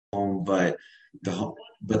home, but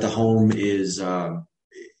the home is,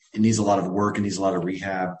 it needs a lot of work. It needs a lot of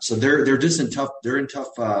rehab. So they're just they're in tough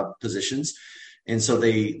positions. And so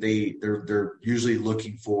they're usually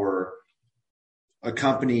looking for a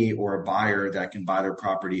company or a buyer that can buy their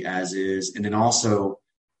property as is, and then also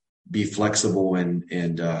be flexible and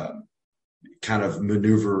kind of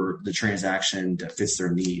maneuver the transaction that fits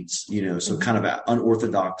their needs, so kind of an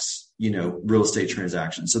unorthodox, real estate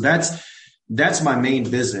transaction. So that's my main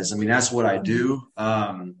business. I mean, that's what I do.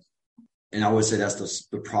 And I would say that's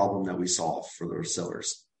the problem that we solve for those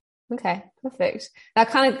sellers. Okay, perfect. That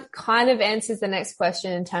kind of answers the next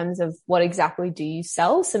question in terms of what exactly do you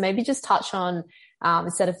sell. So maybe just touch on,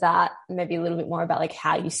 instead of that, maybe a little bit more about like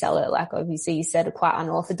how you sell it. Like obviously you said quite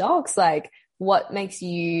unorthodox, like what makes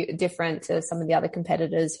you different to some of the other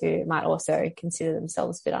competitors who might also consider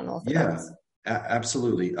themselves a bit unorthodox? Yeah,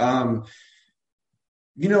 absolutely. I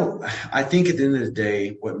think at the end of the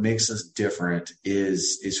day, what makes us different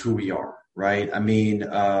is who we are, right? I mean,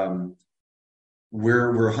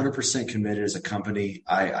 we're 100% committed as a company.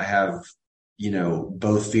 I have,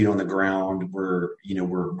 both feet on the ground. We're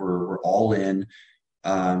all in.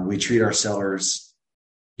 We treat our sellers,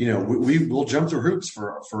 we'll jump through hoops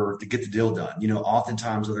to get the deal done.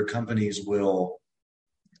 Oftentimes other companies will,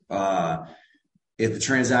 if the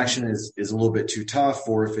transaction is a little bit too tough,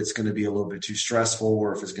 or if it's going to be a little bit too stressful,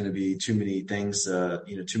 or if it's going to be too many things,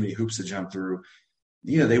 too many hoops to jump through,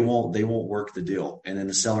 they won't work the deal. And then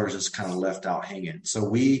the seller is just kind of left out hanging.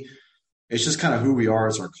 So it's just kind of who we are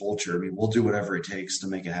as our culture. I mean, we'll do whatever it takes to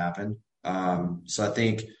make it happen. So I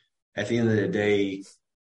think at the end of the day,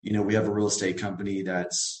 we have a real estate company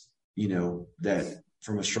that's, that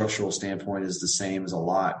from a structural standpoint is the same as a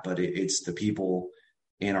lot, but it's the people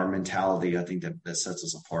and our mentality, I think that sets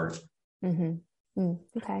us apart. Mm-hmm.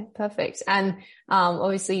 Okay, perfect. And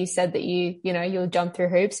obviously you said that you'll jump through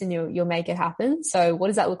hoops and you'll make it happen. So what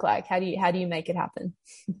does that look like? How do you make it happen?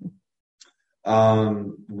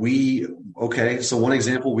 So one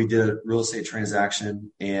example, we did a real estate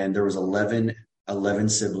transaction and there was 11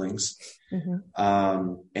 siblings.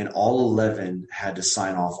 Mm-hmm. And all 11 had to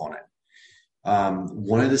sign off on it.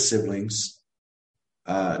 One of the siblings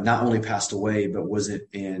not only passed away, but wasn't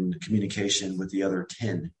in communication with the other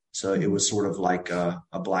 10. So it was sort of like a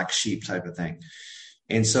black sheep type of thing.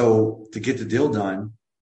 And so to get the deal done,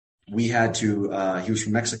 we had to, he was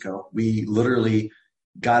from Mexico. We literally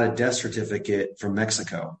got a death certificate from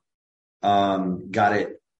Mexico, got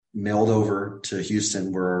it mailed over to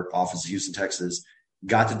Houston, where our office is Houston, Texas,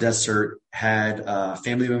 got the death cert, had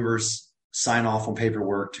family members sign off on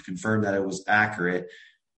paperwork to confirm that it was accurate,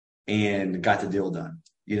 and got the deal done.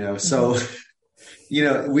 So,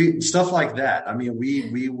 we stuff like that. I mean,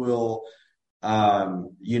 we will,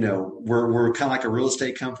 we're kind of like a real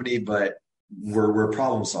estate company, but we're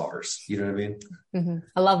problem solvers. You know what I mean? Mm-hmm.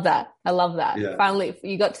 I love that. Yeah. Finally,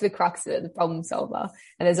 you got to the crux of it, the problem solver.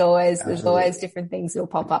 And there's always different things that'll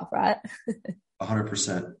pop up, right?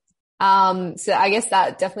 100%. So I guess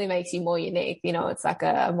that definitely makes you more unique. It's like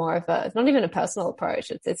it's not even a personal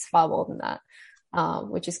approach. It's far more than that,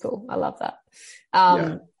 which is cool. I love that.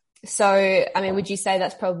 So, I mean, would you say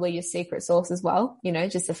that's probably your secret sauce as well?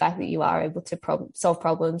 Just the fact that you are able to solve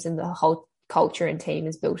problems and the whole culture and team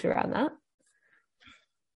is built around that.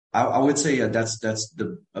 I would say that's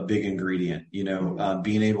a big ingredient,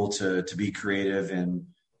 being able to be creative and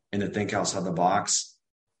to think outside the box,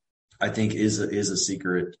 I think is a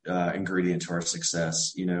secret ingredient to our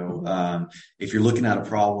success. If you're looking at a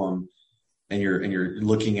problem and you're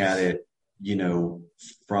looking at it,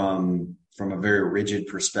 from a very rigid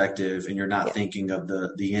perspective, and you're not thinking of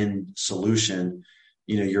the end solution,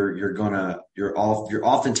 you're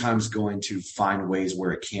oftentimes going to find ways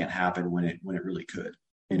where it can't happen when it really could.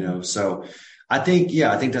 So I think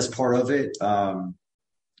that's part of it.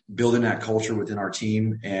 Building that culture within our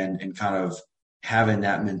team and kind of having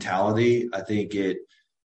that mentality, I think it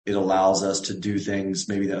allows us to do things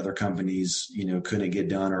maybe that other companies, couldn't get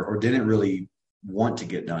done or didn't really want to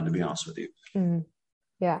get done, to be honest with you. Mm-hmm.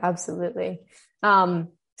 Yeah, absolutely.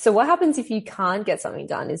 So what happens if you can't get something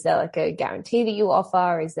done? Is there like a guarantee that you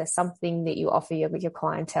offer? Is there something that you offer your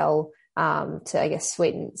clientele to, I guess,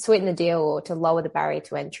 sweeten the deal or to lower the barrier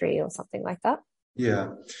to entry or something like that?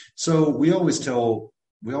 Yeah. So we always tell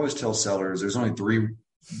sellers there's only three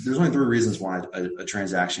reasons why a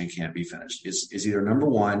transaction can't be finished. Is either number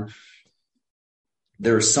one,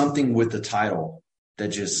 there's something with the title that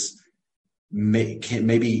just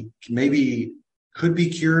maybe could be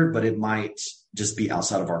cured, but it might just be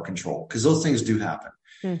outside of our control, because those things do happen.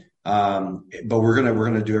 But we're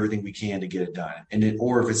gonna do everything we can to get it done.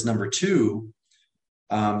 Or if it's number two,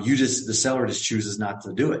 The seller just chooses not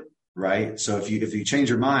to do it. Right. So if you change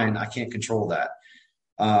your mind, I can't control that.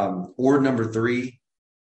 Or number three,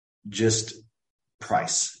 just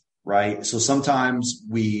price. Right. So sometimes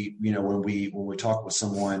when we talk with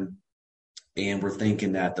someone and we're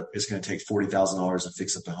thinking that it's going to take $40,000 to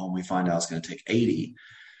fix up the home, we find out it's going to take 80.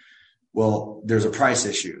 Well, there's a price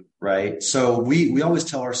issue, right? So we always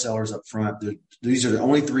tell our sellers up front that these are the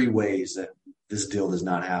only three ways that this deal does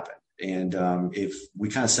not happen. And if we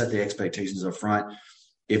kind of set the expectations up front,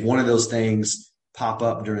 if one of those things pop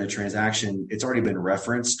up during a transaction, it's already been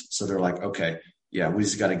referenced. So they're like, okay, yeah, we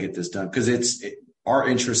just got to get this done. Because our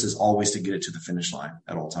interest is always to get it to the finish line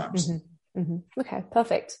at all times. Mm-hmm. Mm-hmm. Okay,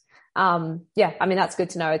 perfect. Yeah, I mean, that's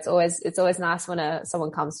good to know. It's always nice when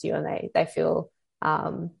someone comes to you and they feel,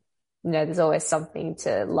 there's always something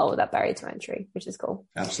to lower that barrier to entry, which is cool.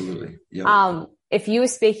 Absolutely. Yep. If you were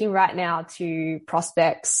speaking right now to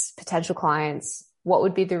prospects, potential clients, what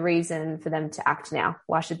would be the reason for them to act now?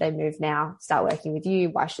 Why should they move now, start working with you?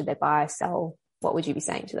 Why should they buy, sell? What would you be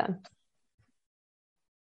saying to them?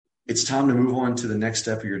 It's time to move on to the next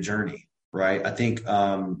step of your journey, right? I think,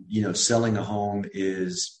 selling a home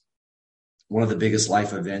is one of the biggest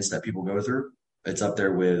life events that people go through. It's up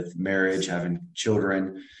there with marriage, having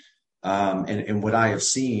children. And what I have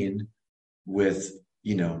seen with,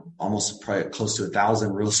 almost probably close to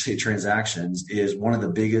 1,000 real estate transactions is one of the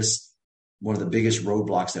biggest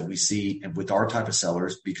roadblocks that we see with our type of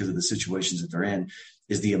sellers, because of the situations that they're in,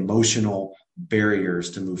 is the emotional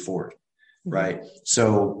barriers to move forward. Right.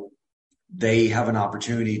 So they have an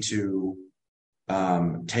opportunity to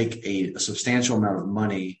take a substantial amount of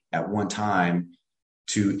money at one time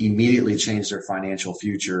to immediately change their financial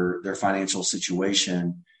future, their financial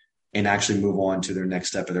situation, and actually move on to their next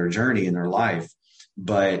step of their journey in their life.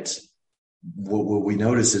 But what we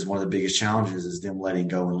notice is one of the biggest challenges is them letting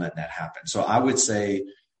go and letting that happen. So I would say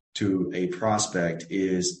to a prospect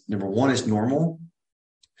is, number one, it's normal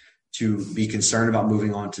to be concerned about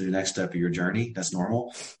moving on to the next step of your journey. That's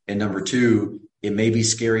normal. And number two, it may be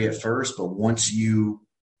scary at first, but once you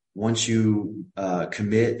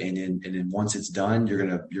commit and then once it's done,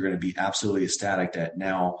 you're gonna be absolutely ecstatic that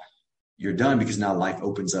now you're done, because now life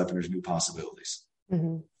opens up and there's new possibilities.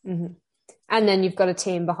 Mm-hmm. Mm-hmm. And then you've got a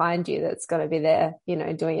team behind you that's got to be there,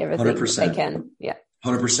 doing everything 100%. they can. Yeah.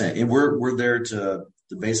 100%. And we're there to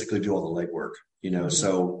basically do all the legwork, Mm-hmm.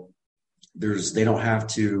 So they don't have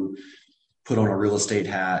to put on a real estate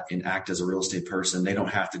hat and act as a real estate person. They don't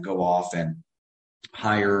have to go off and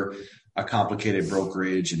hire a complicated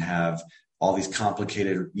brokerage and have all these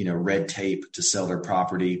complicated, red tape to sell their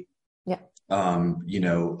property. Yeah.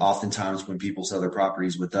 Oftentimes when people sell their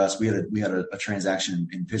properties with us, we had a transaction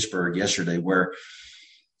in Pittsburgh yesterday where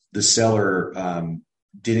the seller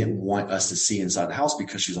didn't want us to see inside the house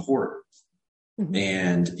because she's a hoarder. Mm-hmm.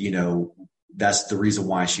 And, that's the reason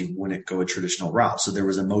why she wouldn't go a traditional route. So there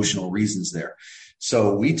was emotional reasons there.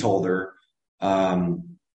 So we told her,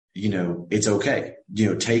 it's okay.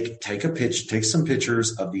 Take some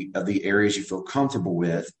pictures of the areas you feel comfortable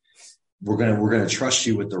with. We're going to trust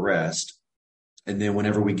you with the rest. And then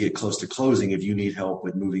whenever we get close to closing, if you need help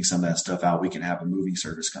with moving some of that stuff out, we can have a moving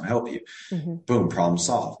service come help you. Mm-hmm. Boom, problem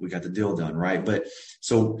solved. We got the deal done. Right. But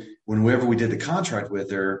so whenever we did the contract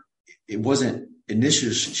with her, it wasn't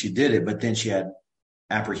initially she did it, but then she had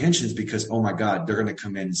apprehensions because, oh my God, they're going to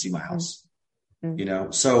come in and see my house.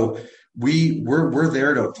 Mm-hmm. So we're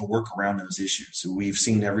there to work around those issues. So we've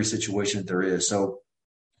seen every situation that there is. So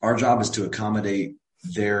our job is to accommodate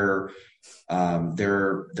their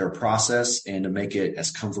process and to make it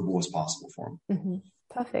as comfortable as possible for them. Mm-hmm.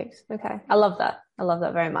 Perfect. Okay. I love that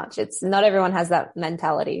very much. It's not everyone has that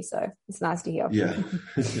mentality. So it's nice to hear. Yeah.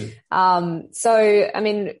 So, I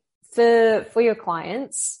mean, for your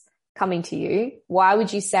clients coming to you, why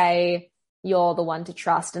would you say you're the one to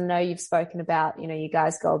trust? And I know you've spoken about, you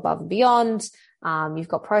guys go above and beyond. You've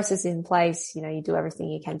got processes in place, you do everything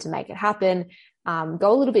you can to make it happen. Go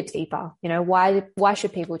a little bit deeper, why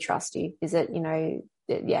should people trust you? Is it,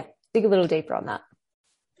 dig a little deeper on that.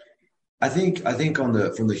 I think from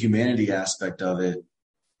the humanity aspect of it,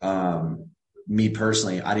 me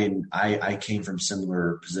personally, I came from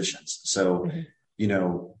similar positions. So,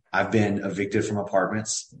 mm-hmm. I've been evicted from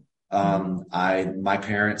apartments. My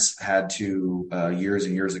parents had to, years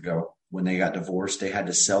and years ago, when they got divorced, they had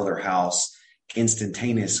to sell their house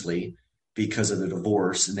instantaneously because of the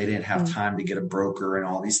divorce, and they didn't have time to get a broker and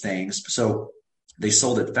all these things. So they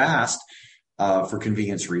sold it fast, for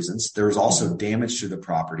convenience reasons. There was also damage to the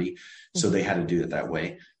property, so they had to do it that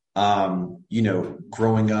way.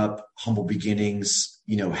 growing up, humble beginnings,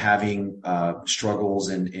 having struggles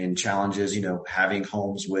and challenges, having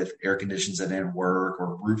homes with air conditions that didn't work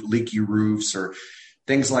or leaky roofs or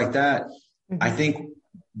things like that. Mm-hmm. I think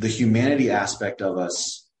the humanity aspect of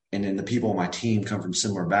us and then the people on my team come from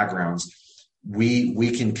similar backgrounds.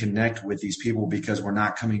 We can connect with these people because we're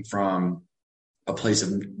not coming from a place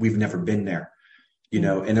of we've never been there,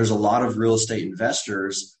 and there's a lot of real estate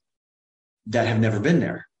investors that have never been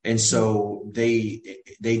there. And so they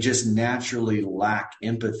just naturally lack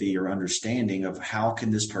empathy or understanding of how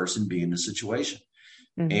can this person be in this situation.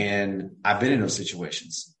 Mm-hmm. And I've been in those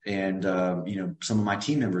situations and, some of my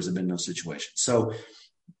team members have been in those situations. So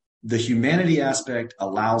the humanity aspect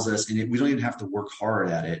allows us, and we don't even have to work hard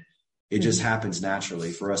at it. It mm-hmm. just happens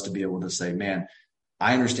naturally for us to be able to say, man,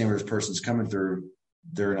 I understand where this person's coming through.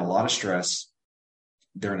 They're in a lot of stress.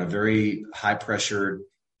 They're in a very high pressured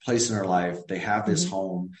place in their life. They have this mm-hmm.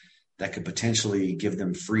 home that could potentially give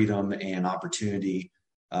them freedom and opportunity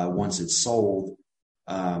once it's sold.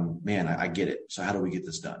 I get it. So how do we get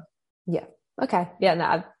this done? Yeah. Okay. Yeah.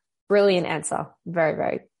 No, brilliant answer. Very,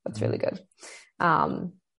 very, that's really good.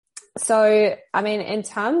 So, in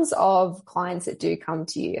terms of clients that do come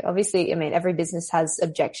to you, obviously, every business has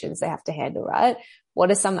objections they have to handle, right? What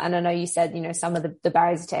are some, and I know you said, some of the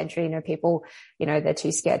barriers to entry, people, they're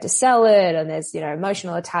too scared to sell it, and there's,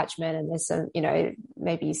 emotional attachment, and there's some,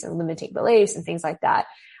 maybe some limiting beliefs and things like that.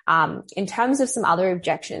 In terms of some other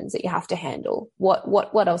objections that you have to handle,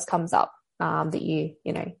 what else comes up,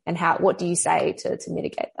 that and what do you say to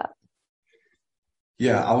mitigate that?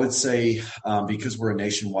 Yeah, I would say, because we're a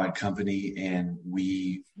nationwide company and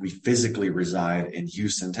we physically reside in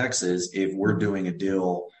Houston, Texas, if we're doing a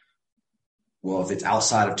deal, well, if it's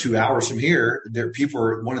outside of 2 hours from here,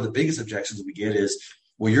 one of the biggest objections that we get is,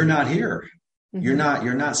 well, you're not here. Mm-hmm.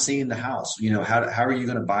 You're not seeing the house. How are you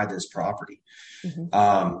going to buy this property?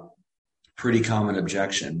 Mm-hmm. Pretty common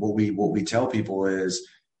objection. What we tell people is,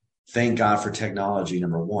 thank God for technology,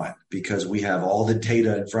 number one, because we have all the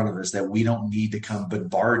data in front of us that we don't need to come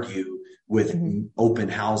bombard you with mm-hmm. open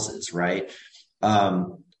houses, right?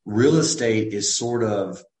 Real estate is sort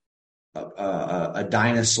of a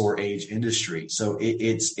dinosaur age industry. So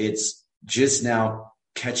it's just now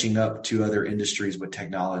catching up to other industries with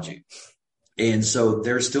technology. And so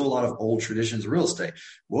there's still a lot of old traditions of real estate.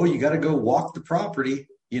 Well, you got to go walk the property.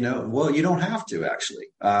 Well, you don't have to actually.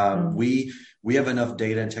 We have enough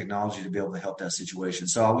data and technology to be able to help that situation.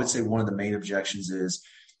 So I would say one of the main objections is,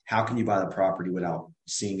 how can you buy the property without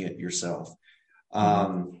seeing it yourself?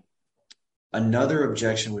 Another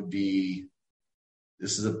objection would be,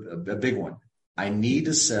 this is a big one. I need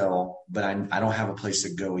to sell, but I don't have a place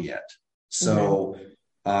to go yet. So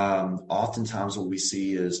oftentimes what we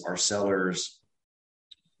see is our sellers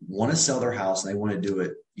want to sell their house and they want to do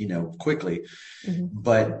it, quickly, mm-hmm.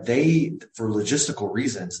 but for logistical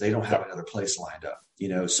reasons, they don't have another place lined up,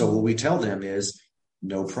 so what we tell them is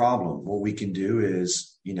no problem. What we can do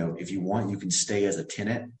is, if you want, you can stay as a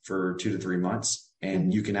tenant for 2 to 3 months and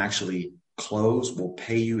mm-hmm. you can actually close. We'll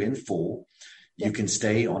pay you in full. Yep. You can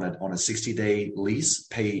stay on a 60-day lease,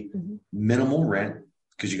 pay mm-hmm. minimal rent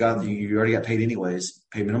because you already got paid anyways,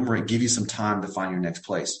 pay minimum rent, give you some time to find your next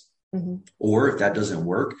place. Mm-hmm. Or if that doesn't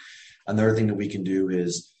work, another thing that we can do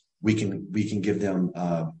is we can give them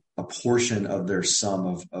a portion of their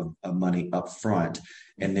sum of money up front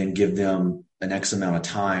and then give them an X amount of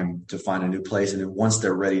time to find a new place. And then once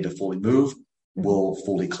they're ready to fully move, mm-hmm. we'll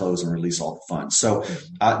fully close and release all the funds. So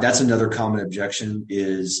that's another common objection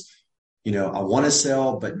is, I want to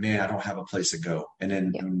sell, but man, I don't have a place to go. And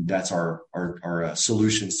then and that's our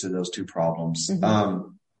solutions to those two problems. Mm-hmm.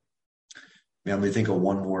 Let me think of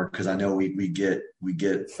one more because I know we get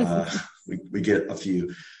a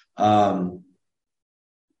few.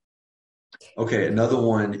 Okay, another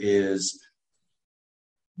one is,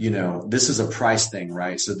 this is a price thing,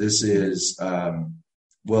 right? So this is,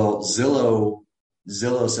 Zillow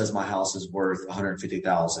says my house is worth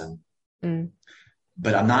 $150,000,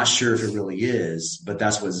 but I'm not sure if it really is. But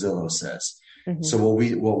that's what Zillow says. Mm-hmm. So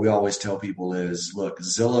what we always tell people is, look,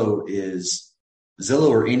 Zillow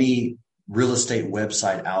or any real estate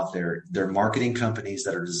website out there, they're marketing companies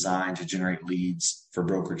that are designed to generate leads for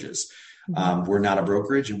brokerages. Mm-hmm. We're not a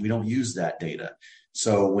brokerage and we don't use that data.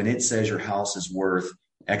 So when it says your house is worth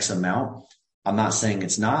X amount, I'm not saying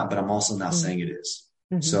it's not, but I'm also not mm-hmm. saying it is.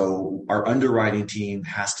 Mm-hmm. So our underwriting team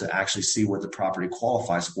has to actually see what the property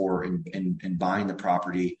qualifies for in buying the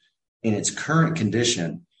property in its current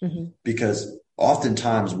condition, mm-hmm. because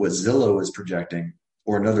oftentimes what Zillow is projecting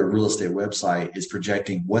or another real estate website is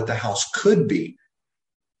projecting what the house could be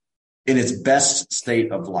in its best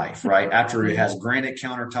state of life, right? After it has granite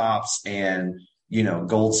countertops and,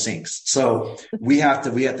 gold sinks. So we have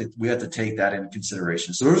to take that into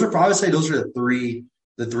consideration. So those are probably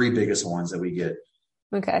the three biggest ones that we get.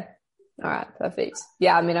 Okay. All right. Perfect.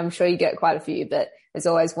 Yeah. I mean, I'm sure you get quite a few, but there's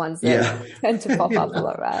always ones that tend to pop up a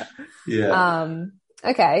lot, right? Yeah.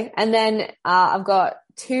 Okay. And then, I've got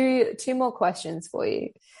two more questions for you.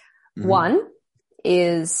 Mm-hmm. One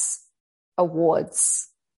is awards,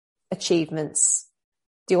 achievements.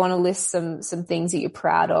 Do you want to list some things that you're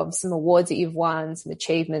proud of, some awards that you've won, some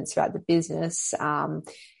achievements throughout the business, that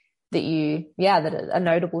are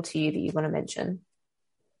notable to you that you want to mention?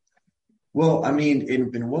 Well, I mean,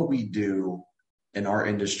 in what we do in our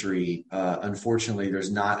industry, unfortunately,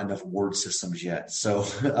 there's not enough award systems yet. So,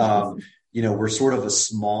 we're sort of a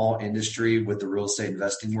small industry with the real estate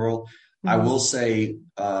investing world. Mm-hmm. I will say,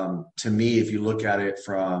 to me, if you look at it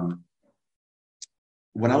from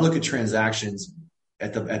when I look at transactions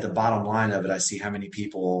at the bottom line of it, I see how many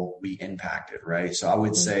people we impacted, right? So I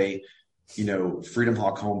would say, Freedom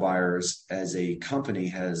Hawk Home Buyers as a company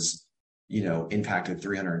has, impacted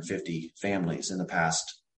 350 families in the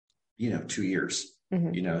past, 2 years,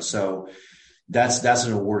 mm-hmm. So that's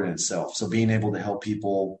an award in itself. So being able to help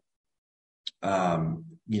people,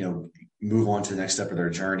 move on to the next step of their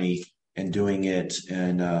journey and doing it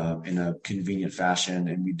in a convenient fashion.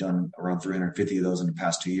 And we've done around 350 of those in the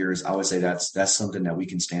past 2 years. I would say that's something that we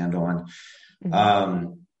can stand on.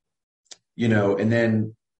 Mm-hmm. And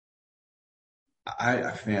then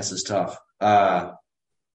this is tough. I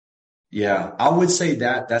would say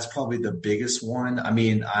that's probably the biggest one.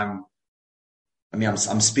 I'm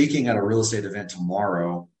speaking at a real estate event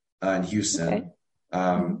tomorrow in Houston. Okay.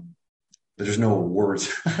 But there's no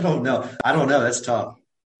awards. I don't know. That's tough.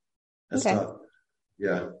 That's tough.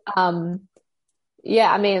 Yeah.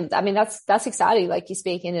 I mean, that's exciting. Like, you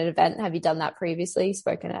speak in an event. Have you done that previously?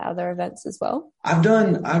 Spoken at other events as well? I've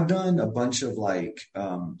done a bunch of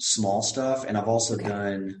small stuff, and I've also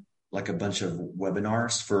done a bunch of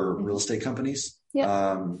webinars for real estate companies.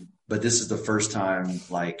 Yeah. But this is the first time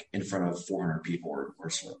in front of 400 people or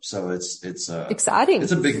so. So it's exciting.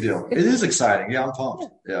 It's a big deal. It is exciting. Yeah, I'm pumped.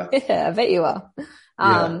 Yeah. Yeah, I bet you are.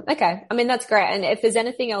 Okay. I mean, that's great. And if there's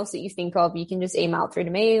anything else that you think of, you can just email it through to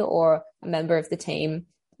me or a member of the team.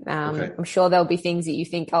 Okay. I'm sure there'll be things that you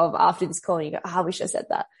think of after this call and you go, I wish I said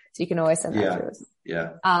that. So you can always send that to us.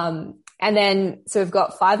 Yeah. And then, so we've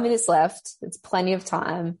got 5 minutes left. It's plenty of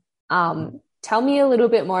time. Tell me a little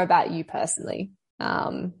bit more about you personally.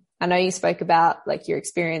 I know you spoke about your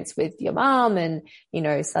experience with your mom and,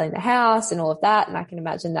 selling the house and all of that. And I can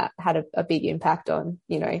imagine that had a big impact on,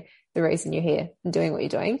 the reason you're here and doing what you're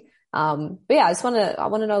doing. But yeah, I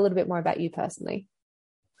want to know a little bit more about you personally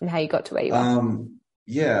and how you got to where you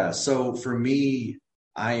are. So for me,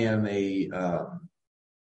 I am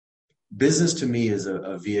business to me is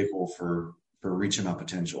a vehicle for reaching my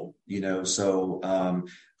potential, so,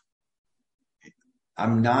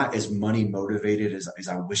 I'm not as money motivated as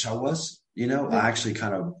I wish I was, I actually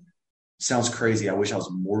kind of sounds crazy. I wish I was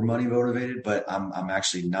more money motivated, but I'm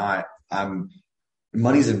actually not.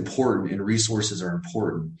 Money's important and resources are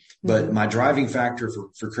important, but my driving factor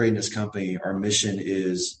for creating this company, our mission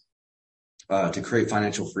is to create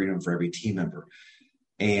financial freedom for every team member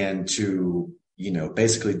and to,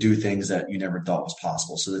 basically do things that you never thought was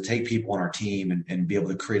possible. So to take people on our team and be able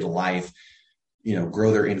to create a life,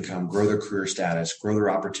 grow their income, grow their career status, grow their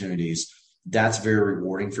opportunities. That's very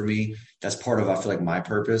rewarding for me. That's part of, I feel like, my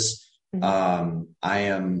purpose. Mm-hmm.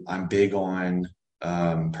 I'm big on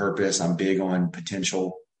purpose. I'm big on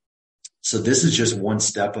potential. So this is just one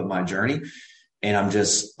step of my journey, and I'm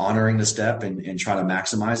just honoring the step and trying to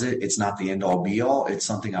maximize it. It's not the end all be all. It's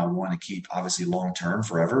something I want to keep obviously long-term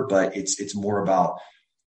forever, but it's more about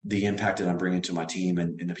the impact that I'm bringing to my team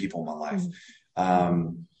and the people in my life.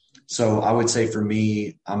 Mm-hmm. So I would say for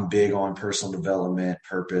me, I'm big on personal development,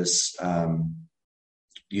 purpose, the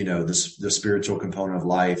spiritual component of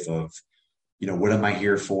life of, what am I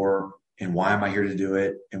here for and why am I here to do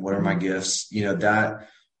it? And what are my gifts?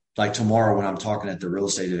 That tomorrow when I'm talking at the real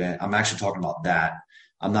estate event, I'm actually talking about that.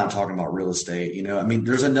 I'm not talking about real estate.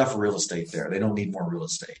 There's enough real estate there. They don't need more real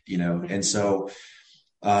estate, And so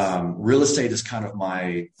real estate is kind of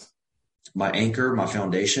my anchor, my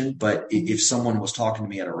foundation. But if someone was talking to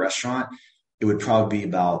me at a restaurant, it would probably be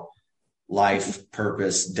about life,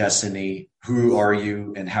 purpose, destiny. Who are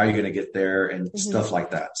you and how are you going to get there and stuff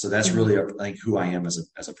like that. So that's really who I am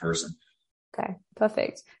as a person. Okay,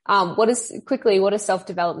 perfect. What does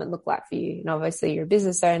self-development look like for you? Obviously you're a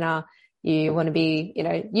business owner. You want to be,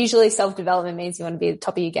 usually self-development means you want to be at the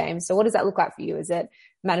top of your game. So what does that look like for you? Is it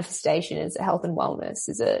manifestation? Is it health and wellness?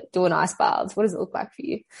 Is it doing ice baths? What does it look like for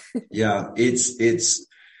you? Yeah, it's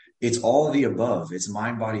all of the above. It's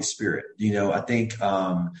mind, body, spirit. I think,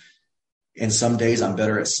 and some days I'm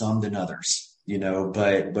better at some than others,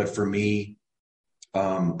 but for me,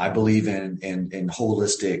 I believe in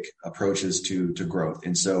holistic approaches to growth.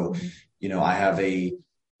 And so, I have a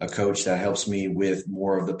coach that helps me with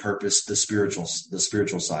more of the purpose, the spiritual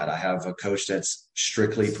side. I have a coach that's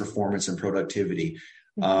strictly performance and productivity.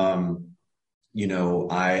 I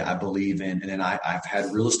believe in, and then I've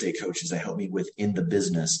had real estate coaches that help me within the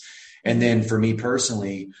business. And then for me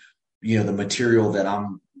personally, the material that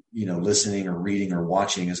I'm, listening or reading or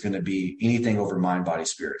watching is going to be anything over mind, body,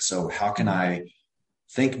 spirit. So how can I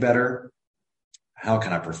think better? How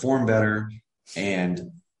can I perform better?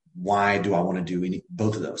 And why do I want to do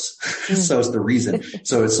both of those? So it's the reason.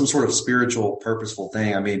 So it's some sort of spiritual, purposeful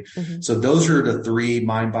thing. I mean, so those are the three: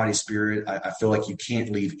 mind, body, spirit. I feel like you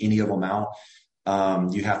can't leave any of them out.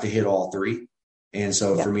 You have to hit all three. And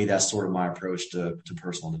so for me, that's sort of my approach to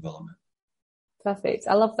personal development. Perfect.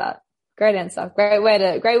 I love that. Great answer. Great way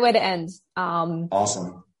to end.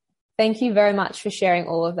 Awesome. Thank you very much for sharing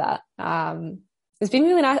all of that. It's been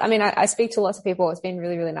really nice. I mean, I speak to lots of people. It's been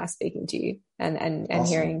really, really nice speaking to you and awesome.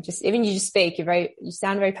 Hearing even you just speak. You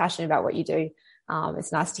sound very passionate about what you do.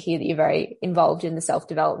 It's nice to hear that you're very involved in the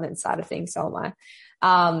self-development side of things. So am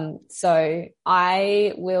I. So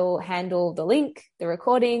I will handle the link, the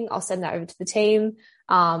recording. I'll send that over to the team.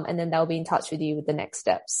 And then they'll be in touch with you with the next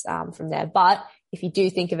steps, from there. But if you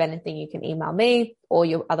do think of anything, you can email me or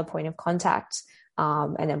your other point of contact.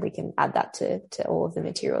 And then we can add that to all of the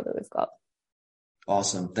material that we've got.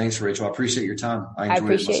 Awesome. Thanks, Rachel. I appreciate your time. I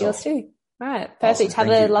appreciate yours too. All right. Perfect. Awesome.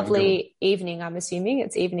 Have a lovely evening. I'm assuming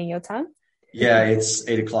it's evening your time. Yeah, it's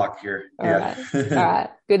 8:00 here. All right.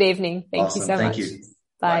 Good evening. Thank you so much. Thank you.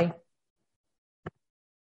 Bye.